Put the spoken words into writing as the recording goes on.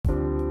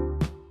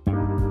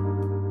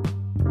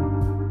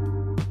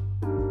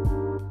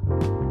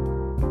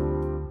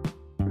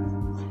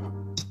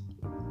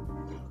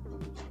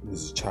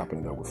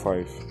Chopping It Up with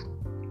Fife.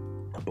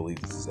 I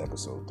believe this is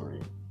episode 3.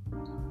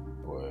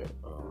 But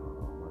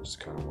I just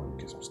kind of want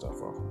to get some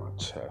stuff off of my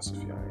chest,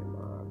 if y'all ain't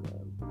mind, man.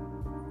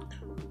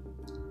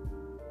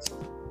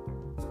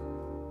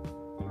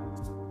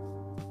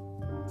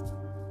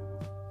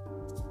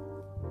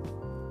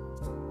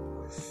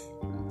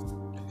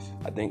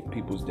 I think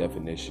people's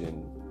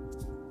definition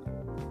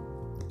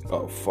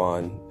of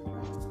fun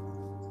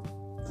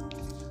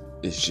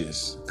is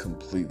just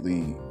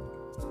completely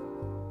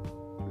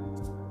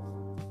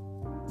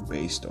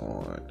based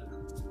on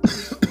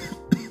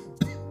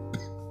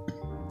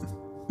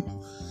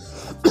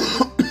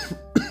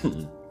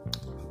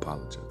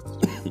apologize.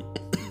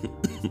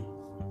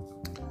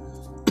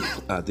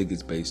 I think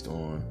it's based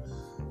on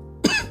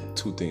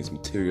two things: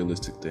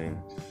 materialistic thing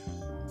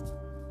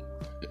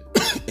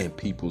and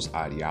people's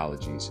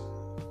ideologies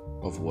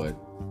of what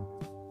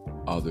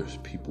other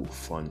people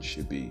fun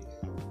should be.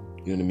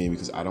 You know what I mean?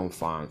 Because I don't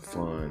find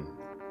fun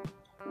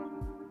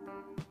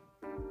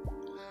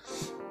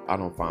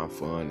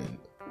in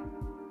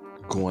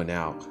going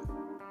out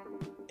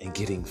and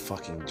getting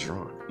fucking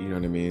drunk. You know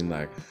what I mean?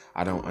 Like,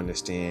 I don't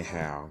understand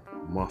how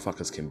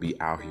motherfuckers can be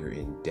out here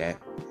in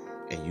debt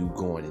and you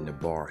going in the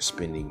bar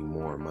spending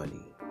more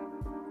money.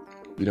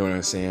 You know what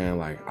I'm saying?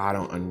 Like, I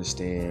don't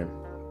understand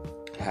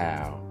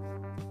how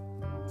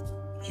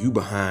you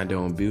behind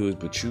on bills,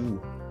 but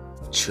you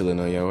chilling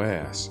on your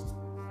ass.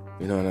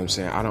 You know what I'm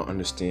saying? I don't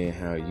understand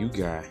how you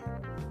got,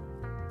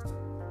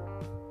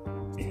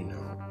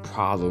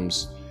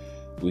 problems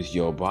with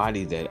your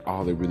body that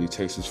all it really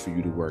takes is for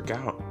you to work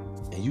out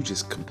and you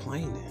just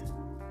complaining.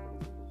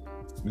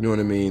 You know what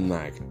I mean?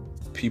 Like,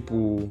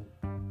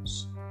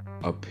 people's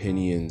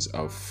opinions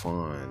of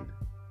fun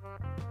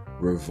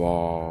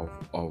revolve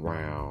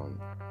around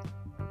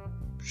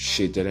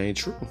shit that ain't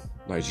true.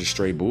 Like, just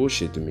straight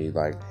bullshit to me.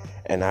 Like,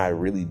 and I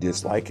really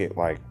dislike it.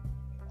 Like,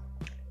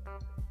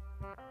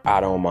 I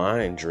don't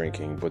mind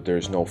drinking, but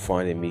there's no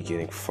fun in me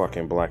getting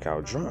fucking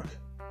blackout drunk.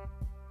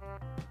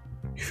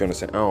 You feel what I'm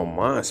saying? I don't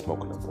mind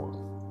smoking up one.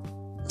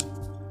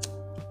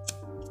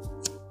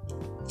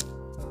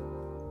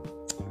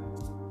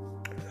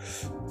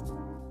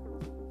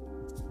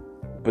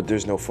 But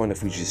there's no fun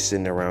if we just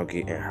sitting around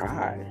getting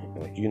high.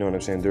 Like, you know what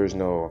I'm saying? There's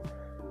no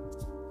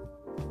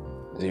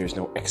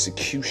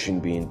execution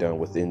being done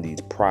within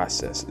these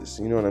processes.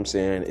 You know what I'm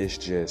saying? It's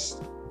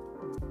just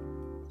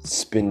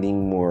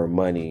spending more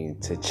money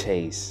to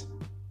chase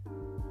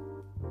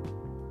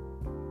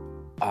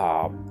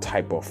a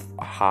type of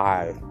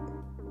high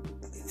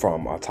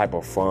from a type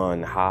of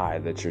fun high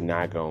that you're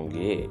not gonna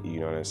get. You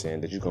know what I'm saying?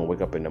 That you're gonna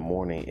wake up in the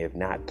morning, if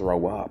not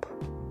throw up,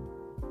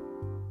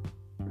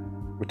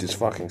 which is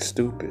fucking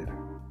stupid.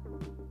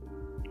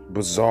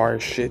 Bizarre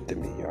shit to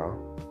me, y'all.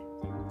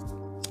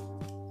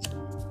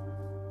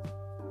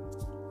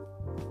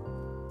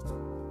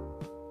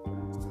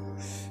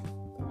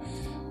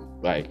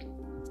 Like,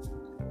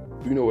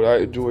 you know what I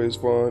enjoy is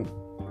fun?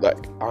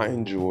 Like, I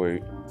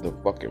enjoy the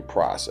fucking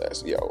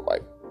process, yo.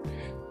 Like,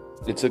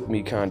 it took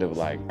me kind of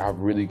like, I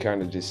really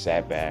kind of just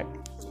sat back.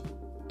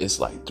 It's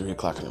like 3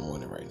 o'clock in the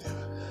morning right now.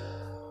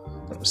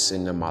 I'm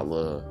sitting in my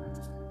little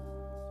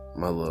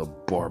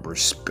barber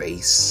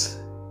space,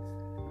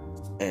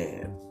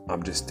 and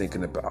I'm just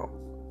thinking about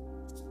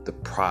the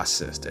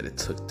process that it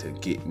took to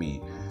get me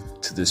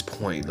to this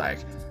point.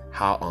 Like,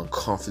 how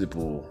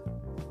uncomfortable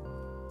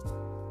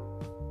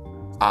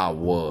I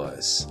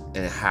was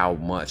and how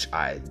much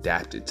I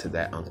adapted to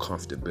that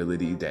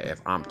uncomfortability, that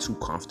if I'm too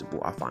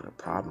comfortable, I find a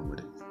problem with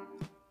it.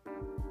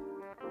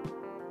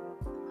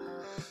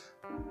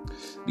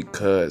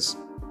 Because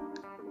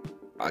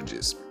I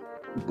just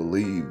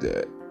believe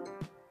that,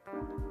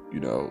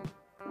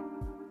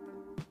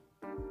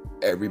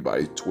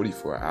 everybody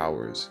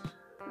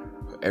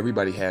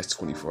has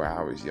 24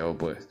 hours, yo,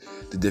 but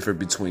the difference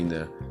between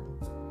the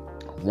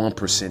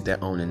 1%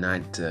 that own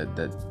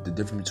the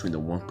difference between the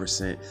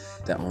 1%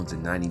 that owns the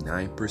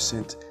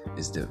 99%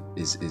 is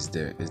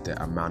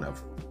the amount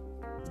of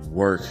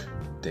work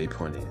they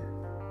put in.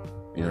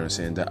 You know what I'm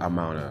saying? The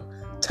amount of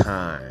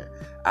time,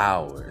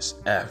 hours,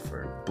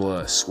 effort,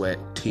 blood, sweat,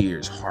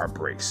 tears,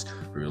 heartbreaks,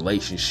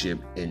 relationship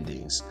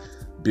endings,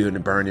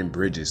 burning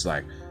bridges.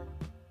 Like,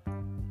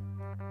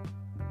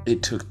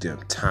 it took them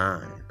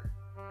time.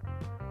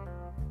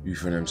 You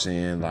feel what I'm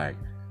saying? Like,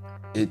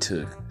 it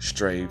took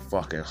straight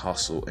fucking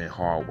hustle and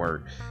hard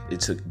work. It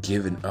took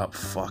giving up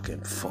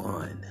fucking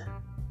fun.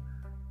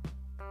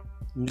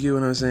 You get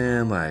what I'm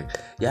saying? Like,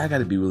 yeah, I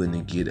gotta be willing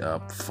to give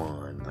up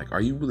fun. Like,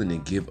 are you willing to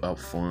give up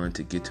fun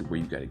to get to where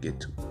you gotta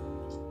get to?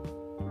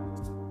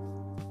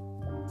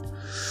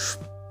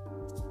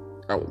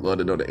 I would love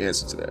to know the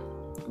answer to that.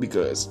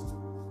 Because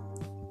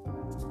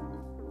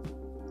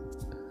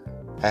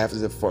half of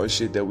the fun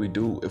shit that we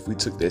do, if we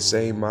took that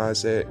same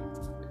mindset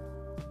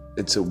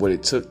into what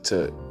it took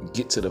to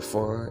get to the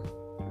fun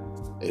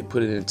and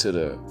put it into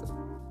the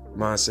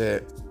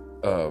mindset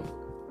of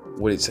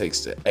what it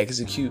takes to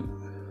execute,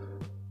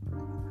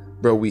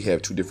 bro, we have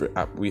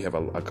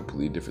a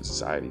completely different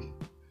society,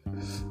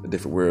 a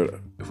different world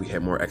if we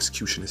had more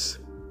executionists.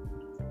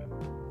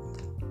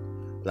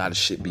 A lot of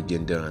shit be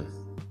getting done.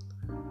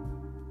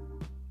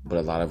 But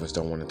a lot of us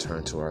don't want to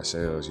turn to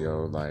ourselves,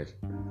 yo. Like,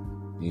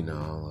 you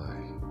know,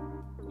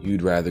 like,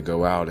 you'd rather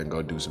go out and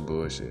go do some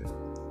bullshit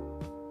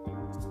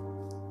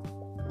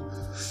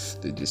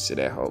than just sit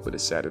at home on a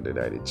Saturday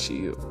night and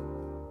chill.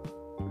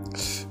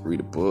 Read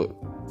a book.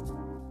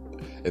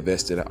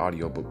 Invest in an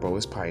audiobook, bro.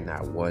 It's probably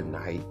not one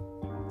night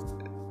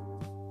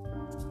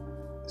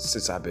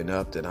since I've been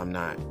up that I'm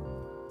not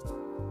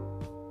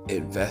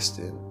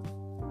investing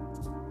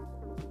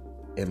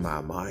in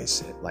my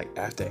mindset. Like,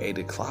 after 8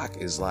 o'clock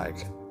is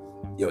like,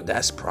 yo,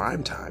 that's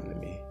prime time to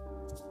me.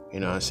 You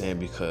know what I'm saying?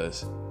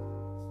 Because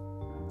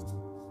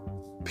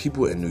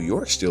people in New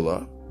York still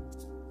up.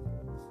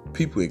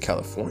 People in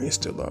California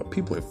still up.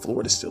 People in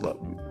Florida still up,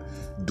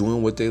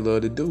 doing what they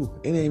love to do.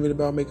 It ain't even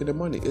about making the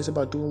money. It's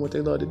about doing what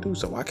they love to do.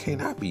 So why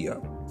can't I be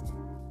up?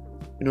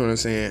 You know what I'm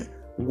saying?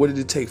 What did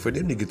it take for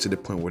them to get to the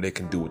point where they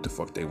can do what the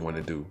fuck they want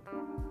to do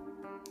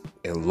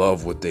and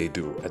love what they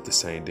do at the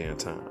same damn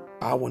time?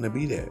 I want to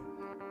be that.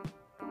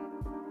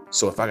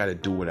 So if I got to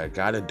do what I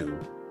got to do,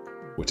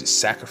 which is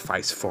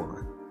sacrifice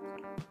fun,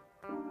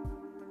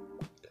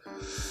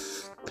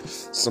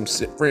 some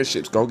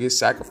friendships go get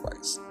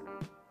sacrificed.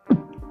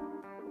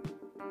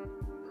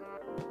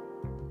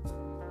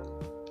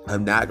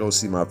 I'm not going to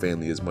see my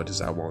family as much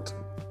as I want to.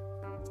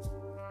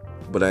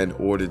 But in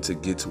order to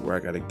get to where I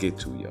got to get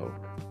to, yo,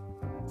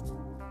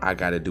 I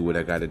got to do what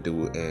I got to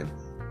do. And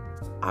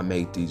I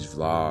make these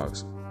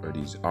vlogs or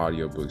these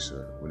audiobooks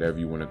or whatever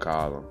you want to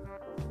call them,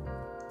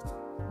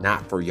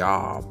 not for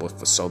y'all,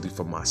 but solely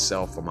for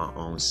myself, for my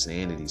own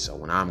sanity. So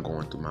when I'm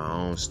going through my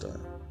own stuff,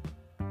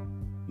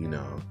 you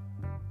know,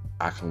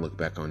 I can look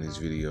back on these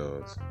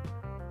videos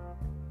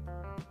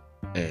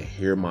and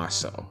hear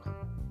myself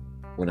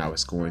when I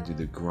was going through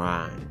the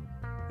grind.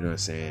 You know what I'm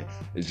saying?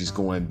 It's just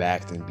going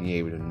back and being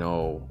able to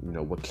know, you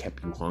know, what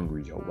kept you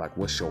hungry, yo. Like,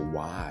 what's your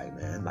why,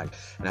 man? Like,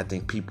 and I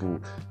think people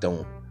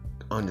don't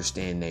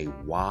understand they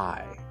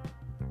why.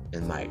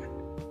 And like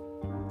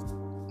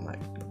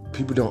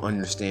people don't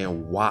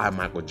understand why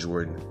Michael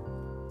Jordan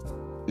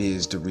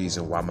is the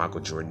reason why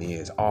Michael Jordan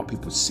is. All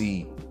people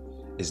see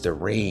is the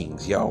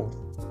rings, yo.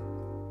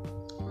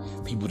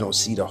 People don't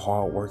see the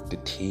hard work, the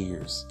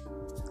tears,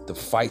 the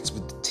fights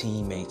with the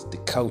teammates, the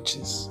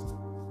coaches,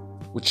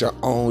 with your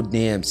own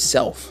damn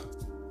self.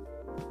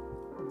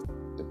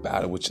 The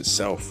battle with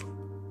yourself.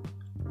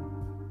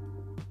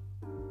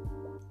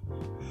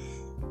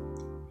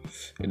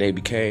 And they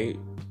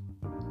became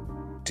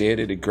dead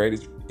at the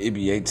greatest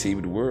NBA team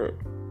in the world.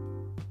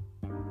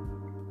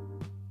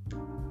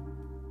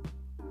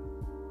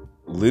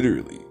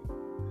 Literally.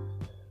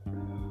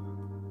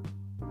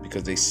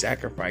 Because they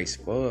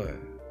sacrificed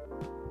fun.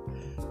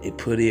 They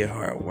put in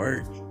hard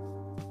work.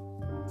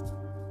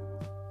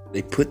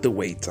 They put the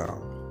weights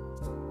on.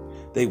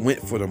 They went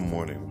for the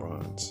morning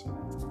runs.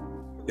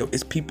 Yo,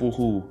 it's people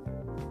who,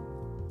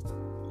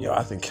 yo,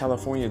 I think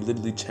California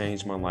literally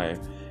changed my life.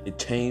 It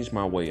changed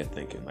my way of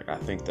thinking. Like, I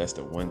think that's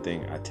the one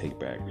thing I take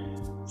back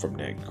from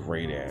that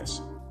great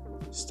ass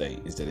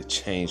state, is that it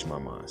changed my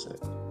mindset.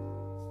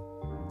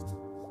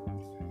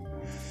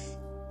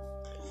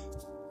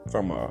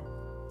 From a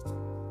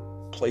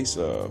place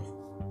of,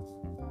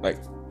 like,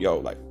 yo,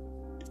 like,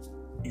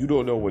 you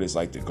don't know what it's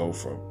like to go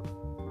from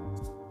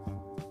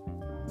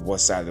one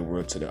side of the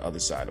world to the other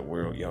side of the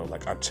world, yo.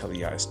 Like, I'm telling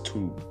y'all, it's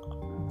two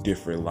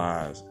different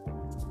lives.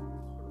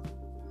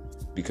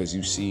 Because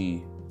you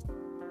see,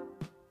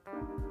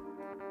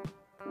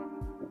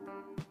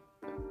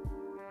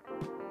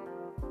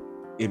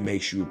 it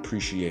makes you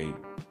appreciate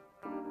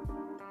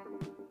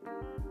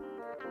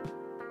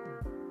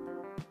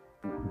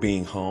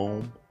being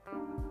home,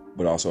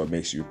 but also it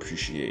makes you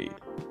appreciate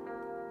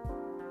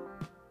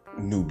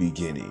new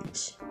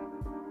beginnings.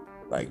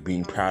 Like,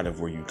 being proud of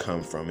where you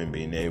come from and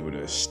being able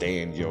to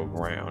stand your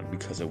ground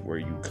because of where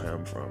you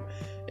come from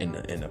in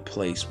a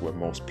place where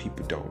most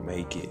people don't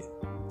make it.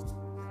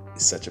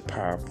 It's such a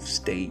powerful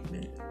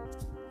statement.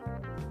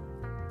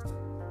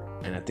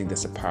 And I think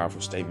that's a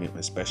powerful statement,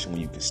 especially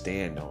when you can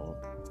stand on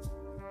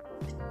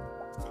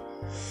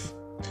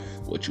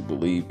what you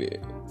believe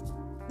in,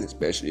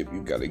 especially if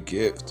you got a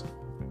gift.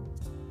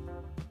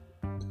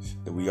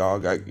 And we all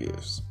got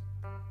gifts.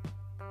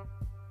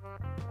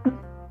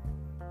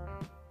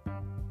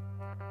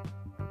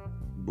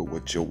 But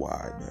what's your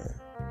why, man?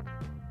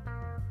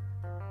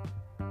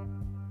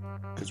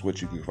 Because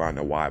what you can find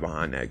the why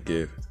behind that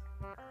gift.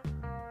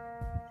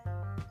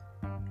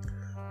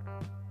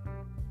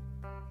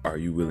 Are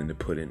you willing to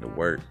put in the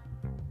work?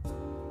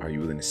 Are you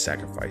willing to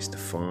sacrifice the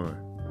fun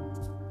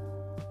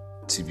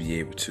to be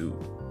able to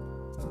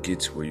get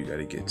to where you got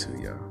to get to,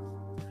 y'all?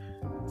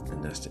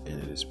 And that's the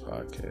end of this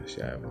podcast.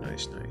 Y'all have a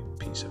nice night.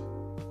 Peace out.